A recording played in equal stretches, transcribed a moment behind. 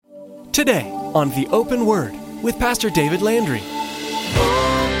Today on The Open Word with Pastor David Landry.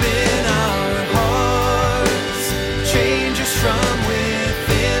 Open our hearts, change us from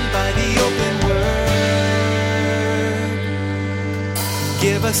within by the open word.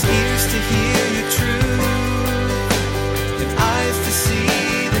 Give us ears to hear your truth and eyes to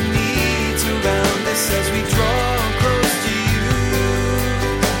see the needs around us as we draw close to you.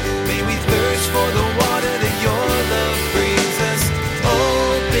 May we thirst for the water that your love brings us.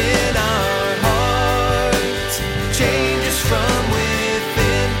 Open our hearts, change us from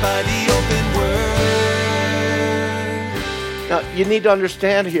within by the open word. Now, you need to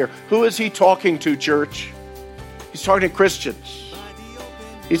understand here, who is he talking to, church? He's talking to Christians.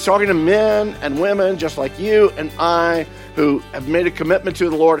 He's talking to men and women just like you and I who have made a commitment to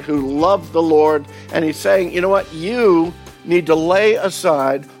the Lord, who love the Lord. And he's saying, you know what? You need to lay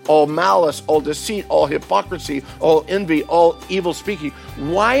aside all malice, all deceit, all hypocrisy, all envy, all evil speaking.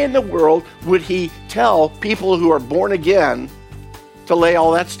 Why in the world would he tell people who are born again to lay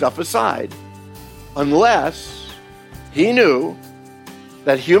all that stuff aside? Unless he knew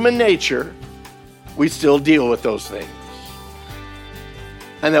that human nature, we still deal with those things.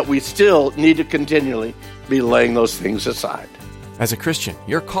 And that we still need to continually be laying those things aside. As a Christian,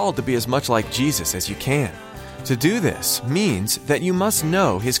 you're called to be as much like Jesus as you can. To do this means that you must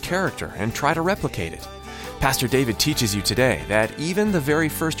know his character and try to replicate it. Pastor David teaches you today that even the very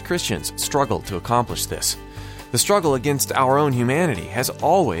first Christians struggled to accomplish this. The struggle against our own humanity has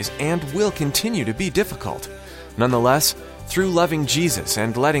always and will continue to be difficult. Nonetheless, through loving Jesus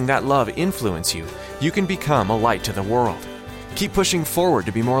and letting that love influence you, you can become a light to the world. Keep pushing forward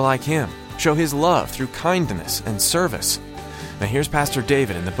to be more like him. Show his love through kindness and service. Now here's Pastor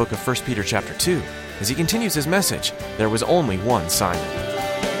David in the book of 1 Peter chapter 2. As he continues his message, there was only one Simon. Open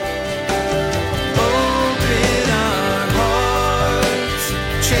our hearts,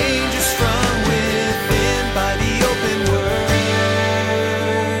 change us from within by the open word.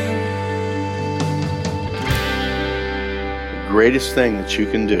 The greatest thing that you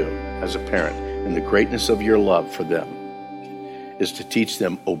can do as a parent, and the greatness of your love for them, is to teach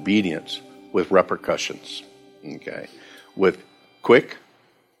them obedience with repercussions, okay? With quick,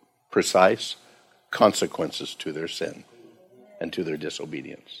 precise consequences to their sin and to their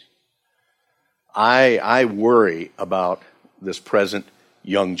disobedience. I worry about this present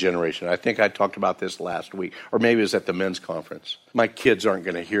young generation. I think I talked about this last week, or maybe it was at the men's conference. My kids aren't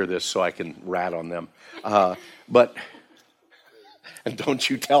going to hear this, so I can rat on them. But and don't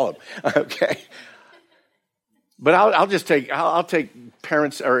you tell them, okay? But I'll take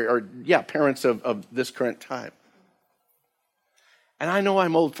parents parents of this current time. And I know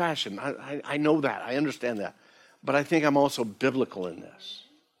I'm old-fashioned. I know that. I understand that. But I think I'm also biblical in this.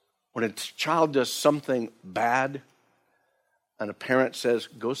 When a child does something bad and a parent says,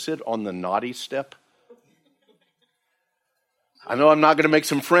 go sit on the naughty step. I know I'm not going to make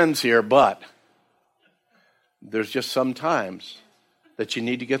some friends here, but there's just some times that you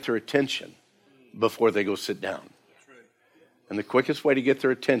need to get their attention before they go sit down. And the quickest way to get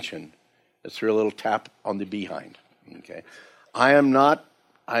their attention is through a little tap on the behind. Okay. I'm not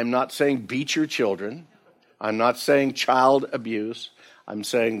saying beat your children. I'm not saying child abuse. I'm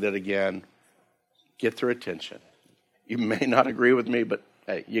saying that, again, get their attention. You may not agree with me, but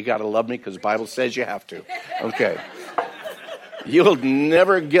hey, you got to love me because the Bible says you have to. Okay. You'll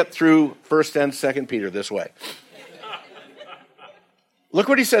never get through 1st and 2nd Peter this way. Look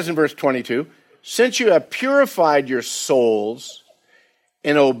what he says in verse 22. Since you have purified your souls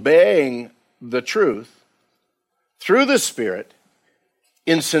in obeying the truth through the Spirit,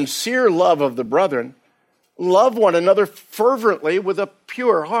 in sincere love of the brethren, love one another fervently with a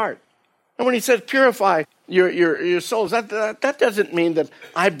pure heart. And when he says purify your souls, that doesn't mean that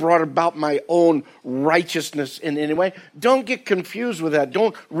I brought about my own righteousness in any way. Don't get confused with that.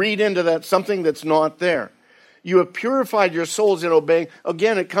 Don't read into that something that's not there. You have purified your souls in obeying.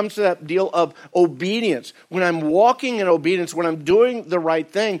 Again, it comes to that deal of obedience. When I'm walking in obedience, when I'm doing the right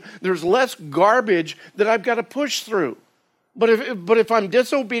thing, there's less garbage that I've got to push through. But if I'm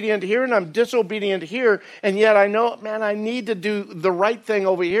disobedient here and I'm disobedient here, and yet I know, man, I need to do the right thing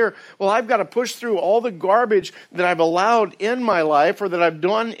over here, well, I've got to push through all the garbage that I've allowed in my life or that I've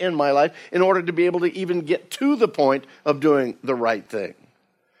done in my life in order to be able to even get to the point of doing the right thing.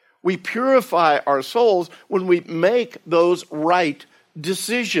 We purify our souls when we make those right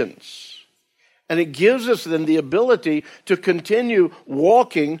decisions. And it gives us then the ability to continue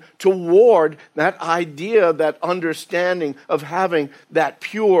walking toward that idea, that understanding of having that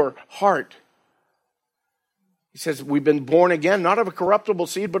pure heart. He says we've been born again, not of a corruptible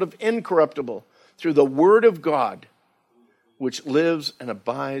seed, but of incorruptible, through the word of God, which lives and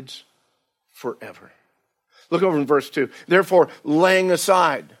abides forever. Look over in verse 2. Therefore, laying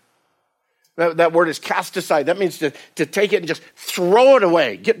aside. That word is cast aside. That means to take it and just throw it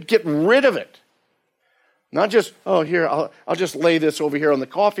away. Get rid of it. Not just, oh, here, I'll just lay this over here on the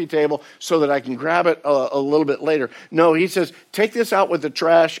coffee table so that I can grab it a little bit later. No, he says, take this out with the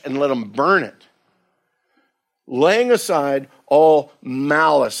trash and let them burn it. Laying aside all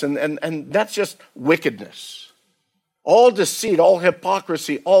malice. And that's just wickedness. All deceit, all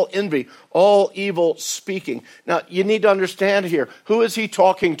hypocrisy, all envy, all evil speaking. Now, you need to understand here, who is he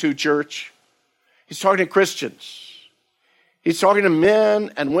talking to, church? He's talking to Christians. He's talking to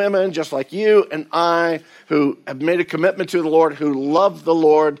men and women just like you and I who have made a commitment to the Lord, who love the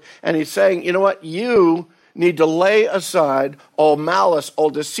Lord. And he's saying, you know what? You need to lay aside all malice, all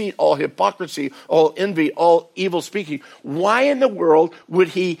deceit, all hypocrisy, all envy, all evil speaking. Why in the world would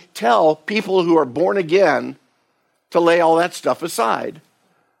he tell people who are born again to lay all that stuff aside?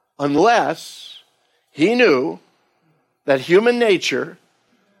 Unless he knew that human nature,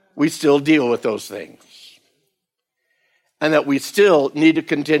 we still deal with those things. And that we still need to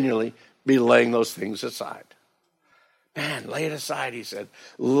continually be laying those things aside. Man, lay it aside, he said.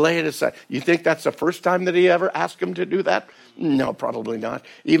 Lay it aside. You think that's the first time that he ever asked him to do that? No, probably not.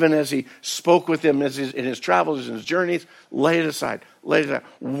 Even as he spoke with him in his travels and his journeys, lay it aside. Lay it aside.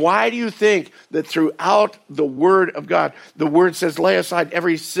 Why do you think that throughout the Word of God, the Word says, lay aside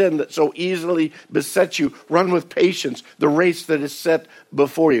every sin that so easily besets you. Run with patience the race that is set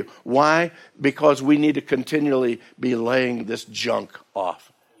before you. Why? Because we need to continually be laying this junk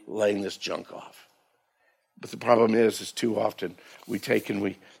off. Laying this junk off. But the problem is too often we take and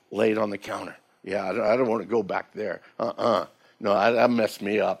we lay it on the counter. Yeah, I don't want to go back there. No, that messed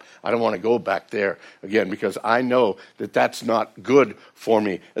me up. I don't want to go back there again because I know that that's not good for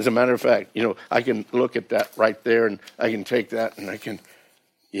me. As a matter of fact, I can look at that right there and I can take that and I can,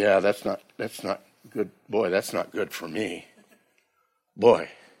 that's not good. Boy, that's not good for me. Boy.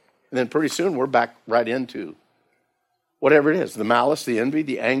 And then pretty soon we're back right into whatever it is, the malice, the envy,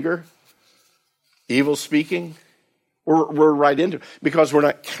 the anger, evil speaking, we're right into it because we're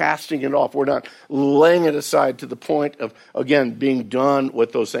not casting it off. We're not laying it aside to the point of, again, being done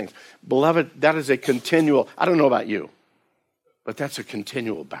with those things. Beloved, that is a continual, I don't know about you, but that's a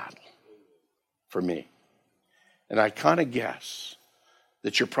continual battle for me. And I kind of guess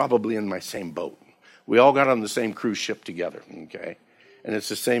that you're probably in my same boat. We all got on the same cruise ship together, okay? And it's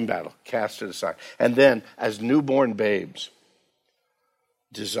the same battle. Cast it aside. And then, as newborn babes,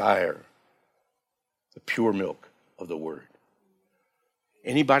 desire the pure milk of the Word.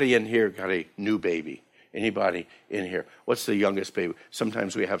 Anybody in here got a new baby? Anybody in here? What's the youngest baby?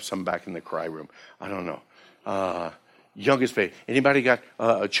 Sometimes we have some back in the cry room. I don't know. Youngest baby. Anybody got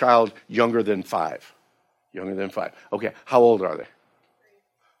a child younger than 5? Younger than 5. Okay, how old are they?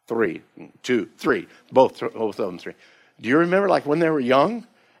 3, 2, 3. Both of them 3. Do you remember like when they were young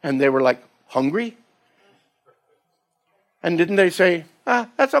and they were like hungry? And didn't they say,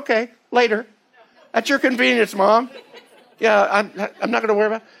 that's okay, later. At your convenience, Mom. Yeah, I'm not going to worry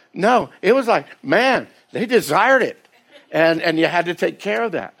about it. No, it was like, man, they desired it. And you had to take care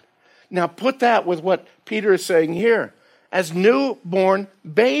of that. Now put that with what Peter is saying here. As newborn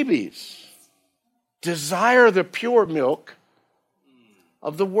babies, desire the pure milk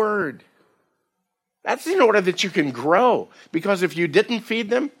of the Word. That's in order that you can grow. Because if you didn't feed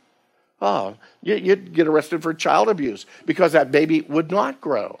them, you'd get arrested for child abuse because that baby would not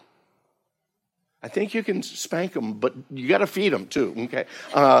grow. I think you can spank them, but you got to feed them too, okay?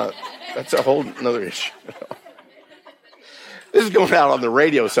 That's a whole other issue. This is going out on the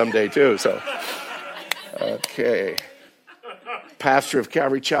radio someday too, so. Okay. Pastor of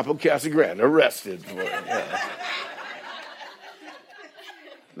Calvary Chapel, Casa, Grande, arrested for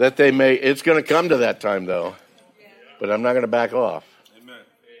that they may, it's going to come to that time though, but I'm not going to back off. Amen.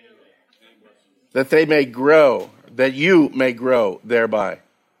 That they may grow, that you may grow thereby.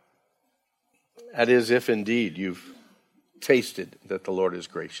 That is, if indeed you've tasted that the Lord is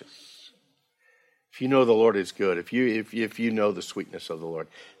gracious. If you know the Lord is good, if you know the sweetness of the Lord,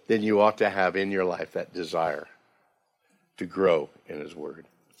 then you ought to have in your life that desire to grow in His Word.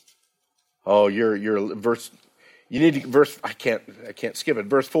 Oh, your verse. You need to verse. I can't skip it.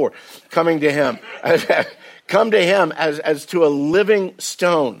 Verse 4. Coming to Him, come to Him as to a living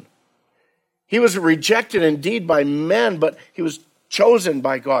stone. He was rejected indeed by men, but He was chosen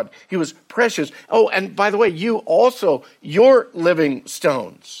by God. He was precious. Oh, and by the way, you also, you're living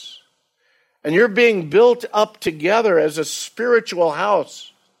stones. And you're being built up together as a spiritual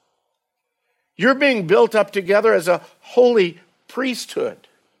house. You're being built up together as a holy priesthood.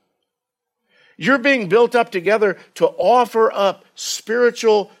 You're being built up together to offer up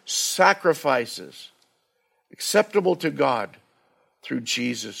spiritual sacrifices acceptable to God through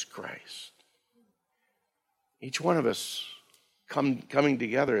Jesus Christ. Each one of us coming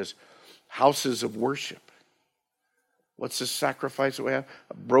together as houses of worship. What's the sacrifice that we have?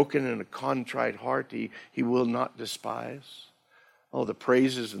 A broken and a contrite heart he will not despise. Oh, the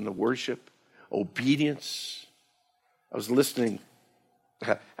praises and the worship, obedience. I was listening,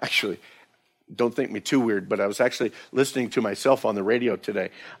 actually, don't think me too weird, but I was actually listening to myself on the radio today.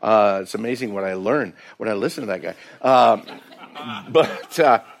 It's amazing what I learn when I listen to that guy.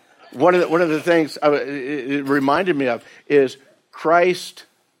 But one of the things it reminded me of is Christ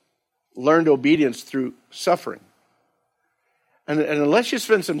learned obedience through suffering. And unless you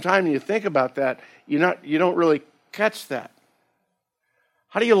spend some time and you think about that, you don't really catch that.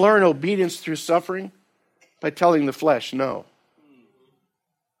 How do you learn obedience through suffering? By telling the flesh no.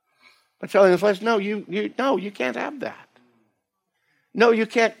 By telling the flesh, no, you can't have that. No, you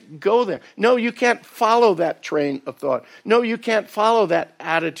can't go there. No, you can't follow that train of thought. No, you can't follow that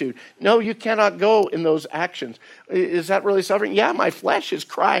attitude. No, you cannot go in those actions. Is that really suffering? Yeah, my flesh is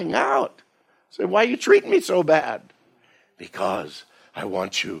crying out. So why are you treating me so bad? Because I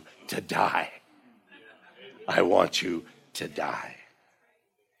want you to die. I want you to die.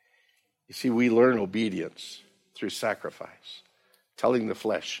 You see, we learn obedience through sacrifice, telling the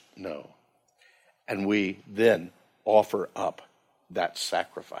flesh no. And we then offer up that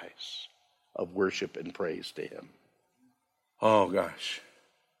sacrifice of worship and praise to him. Oh, gosh.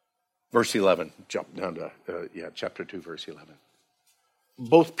 Verse 11, jump down to, chapter 2, verse 11.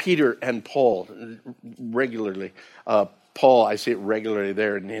 Both Peter and Paul regularly, Paul, I see it regularly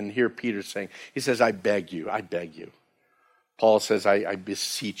there, and here Peter's saying, he says, I beg you. Paul says, I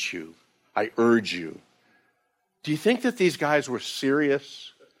beseech you. I urge you. Do you think that these guys were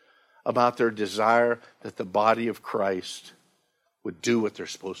serious about their desire that the body of Christ would do what they're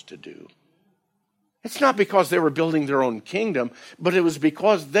supposed to do? It's not because they were building their own kingdom, but it was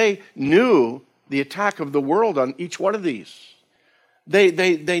because they knew the attack of the world on each one of these.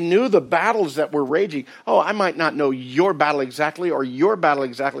 They knew the battles that were raging. Oh, I might not know your battle exactly or your battle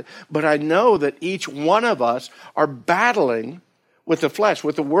exactly, but I know that each one of us are battling with the flesh,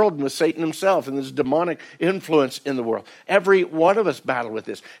 with the world, and with Satan himself, and this demonic influence in the world. Every one of us battle with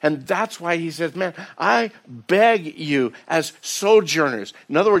this. And that's why he says, man, I beg you as sojourners.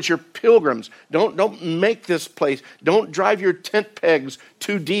 In other words, you're pilgrims. Don't make this place. Don't drive your tent pegs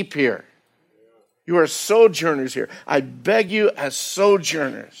too deep here. You are sojourners here. I beg you as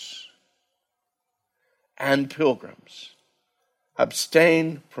sojourners and pilgrims.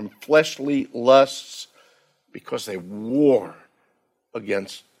 Abstain from fleshly lusts because they war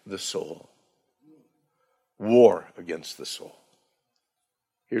against the soul. War against the soul.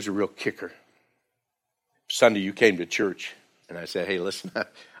 Here's a real kicker. Sunday you came to church and I said, hey, listen,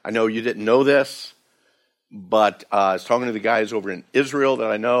 I know you didn't know this, but I was talking to the guys over in Israel that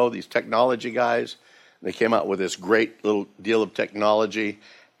I know, these technology guys. They came out with this great little deal of technology.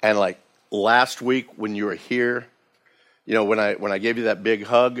 And like last week when you were here, you know, when I gave you that big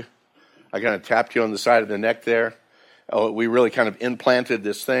hug, I kind of tapped you on the side of the neck there. We really kind of implanted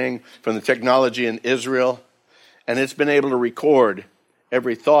this thing from the technology in Israel. And it's been able to record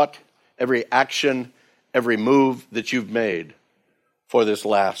every thought, every action, every move that you've made for this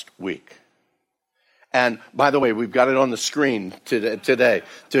last week. And by the way, we've got it on the screen today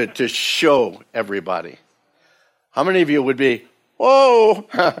to show everybody. How many of you would be, whoa,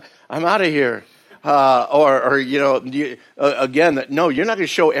 I'm out of here? Or you know, again, no, you're not going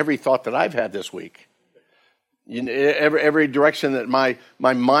to show every thought that I've had this week. Every direction that my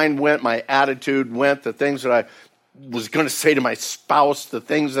mind went, my attitude went, the things that I was going to say to my spouse, the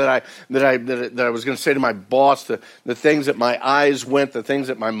things that I was going to say to my boss, the things that my eyes went, the things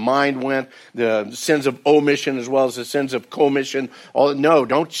that my mind went, the sins of omission as well as the sins of commission. No,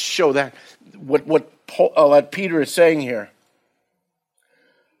 don't show that. What Peter is saying here,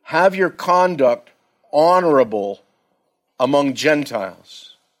 have your conduct honorable among Gentiles.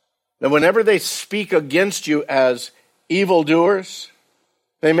 That whenever they speak against you as evildoers,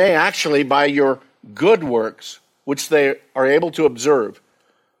 they may actually, by your good works, which they are able to observe,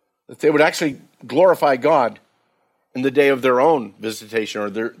 that they would actually glorify God in the day of their own visitation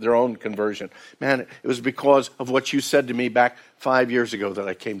or their own conversion. Man, it was because of what you said to me back 5 years ago that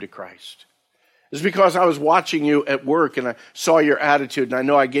I came to Christ. It's because I was watching you at work and I saw your attitude, and I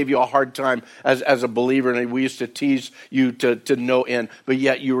know I gave you a hard time as a believer, and we used to tease you to no end, but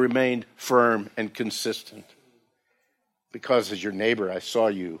yet you remained firm and consistent. Because as your neighbor, I saw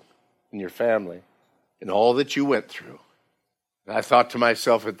you and your family and all that you went through. And I thought to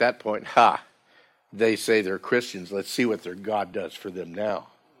myself at that point, They say they're Christians. Let's see what their God does for them now.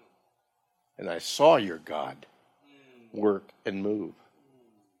 And I saw your God work and move.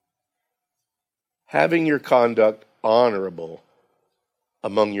 Having your conduct honorable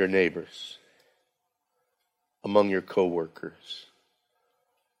among your neighbors, among your co-workers,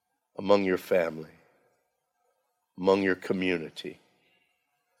 among your family, among your community.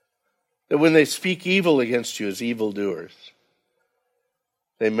 That when they speak evil against you as evildoers,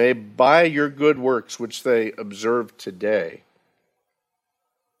 they may, by your good works which they observe today,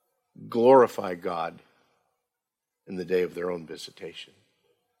 glorify God in the day of their own visitation.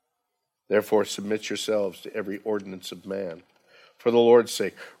 Therefore, submit yourselves to every ordinance of man, for the Lord's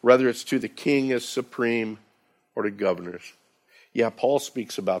sake, whether it's to the king as supreme or to governors. Yeah, Paul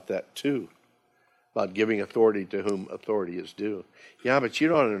speaks about that too, about giving authority to whom authority is due. Yeah, but you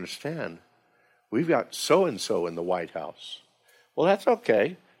don't understand. We've got so-and-so in the White House. Well, that's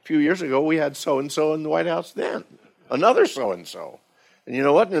okay. A few years ago, we had so-and-so in the White House then. Another so-and-so. And you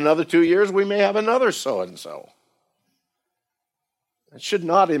know what? In another 2 years, we may have another so-and-so. It should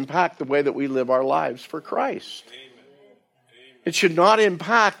not impact the way that we live our lives for Christ. It should not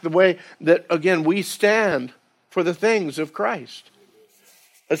impact the way that, again, we stand for the things of Christ.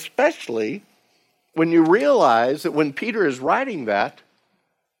 Especially when you realize that when Peter is writing that,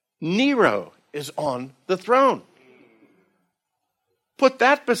 Nero is on the throne. Put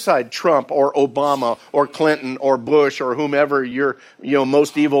that beside Trump or Obama or Clinton or Bush or whomever your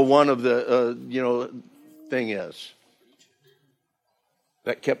most evil one of the thing is.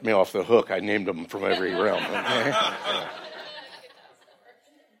 That kept me off the hook. I named them from every realm. Okay?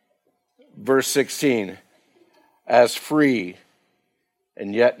 Verse 16, as free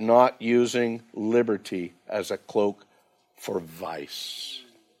and yet not using liberty as a cloak for vice,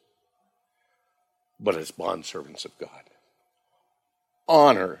 but as bondservants of God.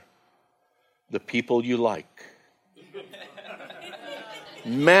 Honor the people you like.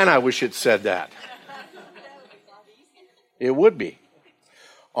 Man, I wish it said that. It would be.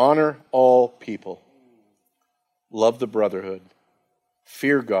 Honor all people. Love the brotherhood.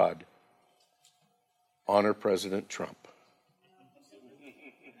 Fear God. Honor President Trump.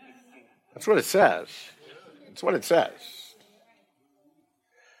 That's what it says. That's what it says.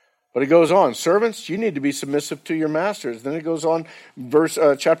 But it goes on, servants, you need to be submissive to your masters. Then it goes on,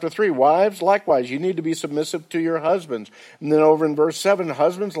 chapter 3, wives, likewise, you need to be submissive to your husbands. And then over in verse 7,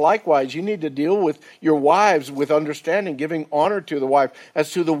 husbands, likewise, you need to deal with your wives with understanding, giving honor to the wife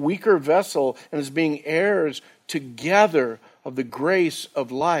as to the weaker vessel and as being heirs together of the grace of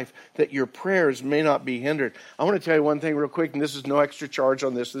life, that your prayers may not be hindered. I want to tell you one thing real quick, and this is no extra charge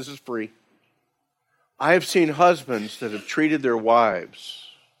on this. This is free. I have seen husbands that have treated their wives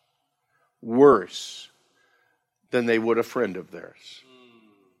worse than they would a friend of theirs.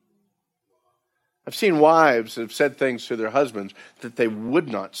 I've seen wives that have said things to their husbands that they would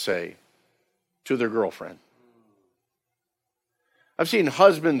not say to their girlfriend. I've seen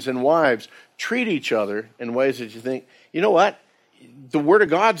husbands and wives treat each other in ways that you think, you know what? The Word of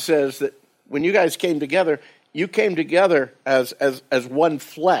God says that when you guys came together, you came together as one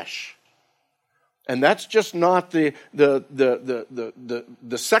flesh. And that's just not the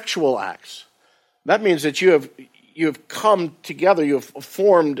sexual acts. That means that you have come together, you have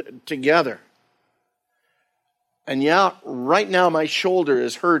formed together. And yeah, right now my shoulder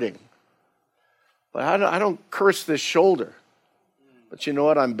is hurting. But I don't curse this shoulder. But you know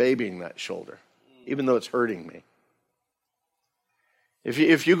what? I'm babying that shoulder, even though it's hurting me.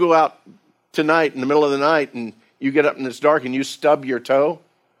 If you go out tonight in the middle of the night and you get up and it's dark and you stub your toe,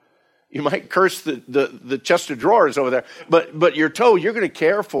 you might curse the chest of drawers over there, but your toe you're going to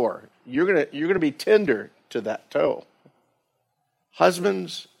care for. You're going to be tender to that toe.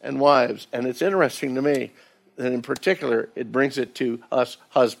 Husbands and wives, and it's interesting to me that in particular it brings it to us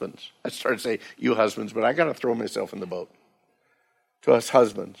husbands. I started to say you husbands, but I got to throw myself in the boat. To us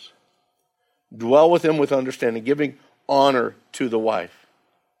husbands, dwell with them with understanding, giving honor to the wife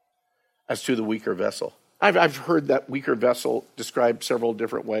as to the weaker vessel. I've heard that weaker vessel described several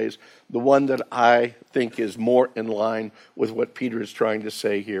different ways. The one that I think is more in line with what Peter is trying to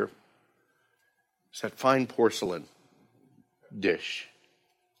say here is that fine porcelain dish.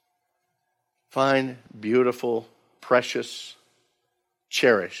 Fine, beautiful, precious,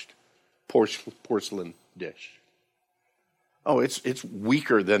 cherished porcelain dish. Oh, it's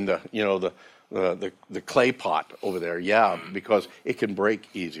weaker than the clay pot over there. Yeah, because it can break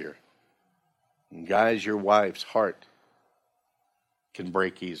easier. And guys, your wife's heart can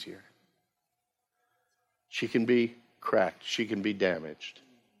break easier. She can be cracked. She can be damaged.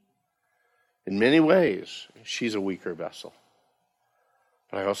 In many ways, she's a weaker vessel.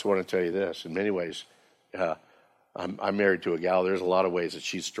 But I also want to tell you this. In many ways, I'm married to a gal. There's a lot of ways that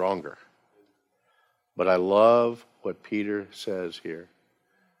she's stronger. But I love what Peter says here.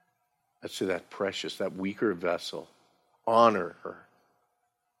 Let's say that precious, that weaker vessel. Honor her.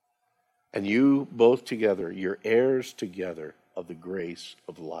 And you both together, you're heirs together of the grace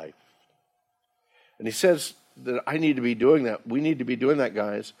of life. And he says that I need to be doing that. We need to be doing that,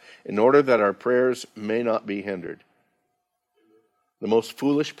 guys, in order that our prayers may not be hindered. The most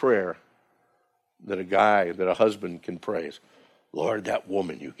foolish prayer that a husband can pray is, Lord, that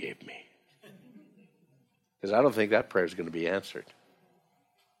woman you gave me. Because I don't think that prayer is going to be answered.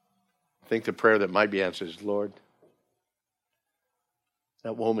 I think the prayer that might be answered is, Lord,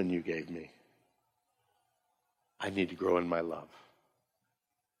 that woman you gave me, I need to grow in my love.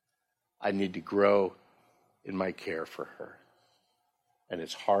 I need to grow in my care for her. And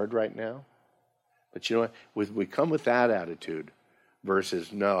it's hard right now. But you know what? We come with that attitude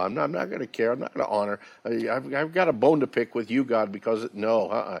versus, no, I'm not going to care. I'm not going to honor. I've got a bone to pick with you, God, because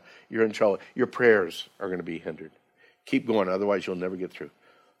you're in trouble. Your prayers are going to be hindered. Keep going, otherwise you'll never get through.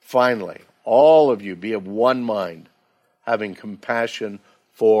 Finally, all of you be of one mind, having compassion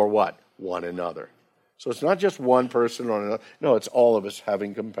for what? One another. So it's not just one person on another. No, it's all of us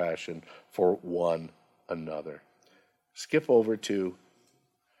having compassion for one another. Skip over to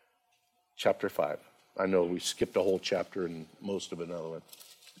chapter 5. I know we skipped a whole chapter and most of another one.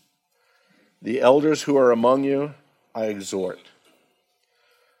 The elders who are among you, I exhort.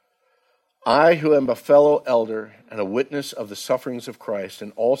 I, who am a fellow elder and a witness of the sufferings of Christ,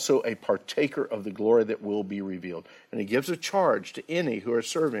 and also a partaker of the glory that will be revealed. And he gives a charge to any who are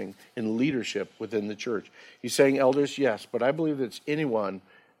serving in leadership within the church. He's saying elders, yes, but I believe that it's anyone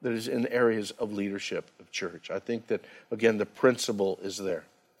that is in areas of leadership of church. I think that, again, the principle is there.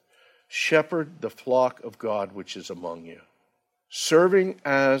 Shepherd the flock of God which is among you, serving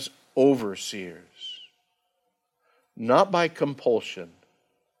as overseers, not by compulsion,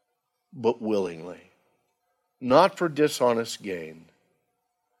 but willingly, not for dishonest gain,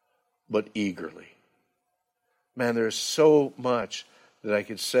 but eagerly. Man, there's so much that I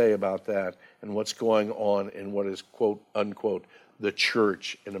could say about that and what's going on in what is, quote, unquote, the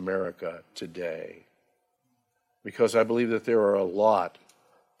church in America today. Because I believe that there are a lot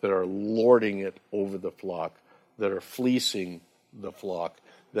that are lording it over the flock, that are fleecing the flock,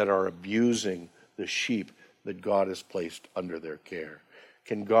 that are abusing the sheep that God has placed under their care.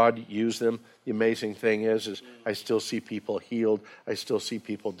 Can God use them? The amazing thing is I still see people healed. I still see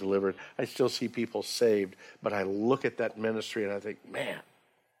people delivered. I still see people saved. But I look at that ministry and I think, man,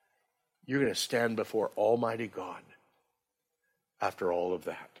 you're going to stand before Almighty God after all of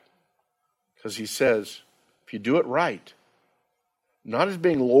that. Because he says, if you do it right, not as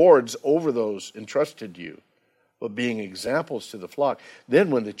being lords over those entrusted to you, but being examples to the flock,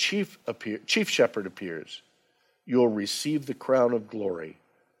 then when the chief shepherd appears, you'll receive the crown of glory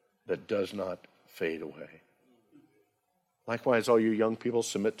that does not fade away. Likewise, all you young people,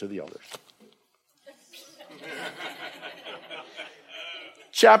 submit to the elders.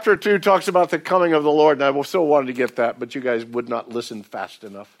 Chapter 2 talks about the coming of the Lord, and I still wanted to get that, but you guys would not listen fast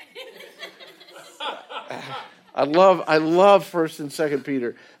enough. I love 1st and 2nd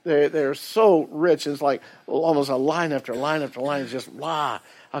Peter. They're so rich. It's like almost a line after line after line. It's just, wow,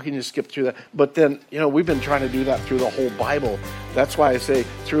 how can you skip through that? But then, we've been trying to do that through the whole Bible. That's why I say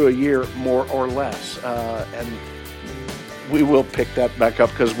through a year, more or less. And we will pick that back up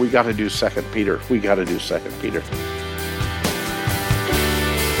because we got to do 2nd Peter. We got to do 2nd Peter.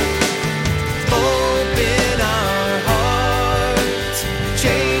 Open our hearts,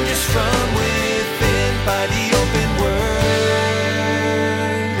 change us from within by the open word.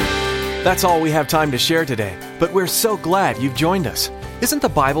 That's all we have time to share today, but we're so glad you've joined us. Isn't the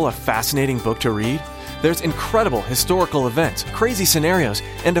Bible a fascinating book to read? There's incredible historical events, crazy scenarios,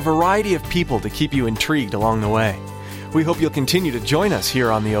 and a variety of people to keep you intrigued along the way. We hope you'll continue to join us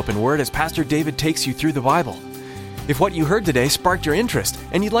here on The Open Word as Pastor David takes you through the Bible. If what you heard today sparked your interest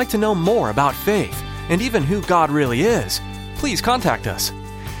and you'd like to know more about faith and even who God really is, please contact us.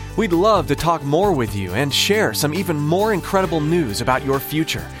 We'd love to talk more with you and share some even more incredible news about your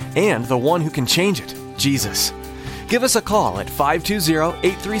future and the one who can change it, Jesus. Give us a call at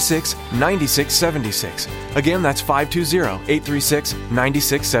 520-836-9676. Again, that's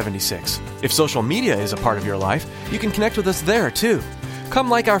 520-836-9676. If social media is a part of your life, you can connect with us there too. Come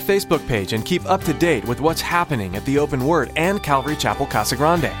like our Facebook page and keep up to date with what's happening at The Open Word and Calvary Chapel, Casa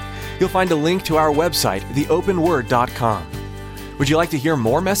Grande. You'll find a link to our website, theopenword.com. Would you like to hear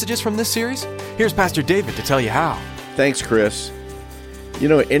more messages from this series? Here's Pastor David to tell you how. Thanks, Chris.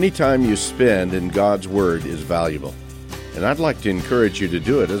 Any time you spend in God's Word is valuable. and I'd like to encourage you to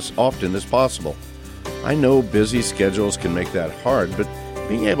do it as often as possible. I know busy schedules can make that hard, but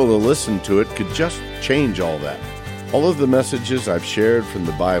being able to listen to it could just change all that. All of the messages I've shared from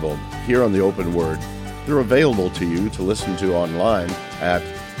the Bible here on the Open Word, they're available to you to listen to online at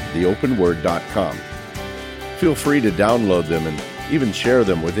theopenword.com. Feel free to download them and even share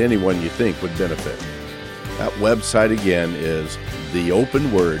them with anyone you think would benefit. That website again is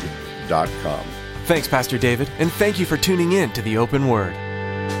theopenword.com. Thanks, Pastor David, and thank you for tuning in to the Open Word.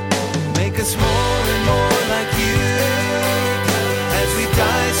 Make us more and more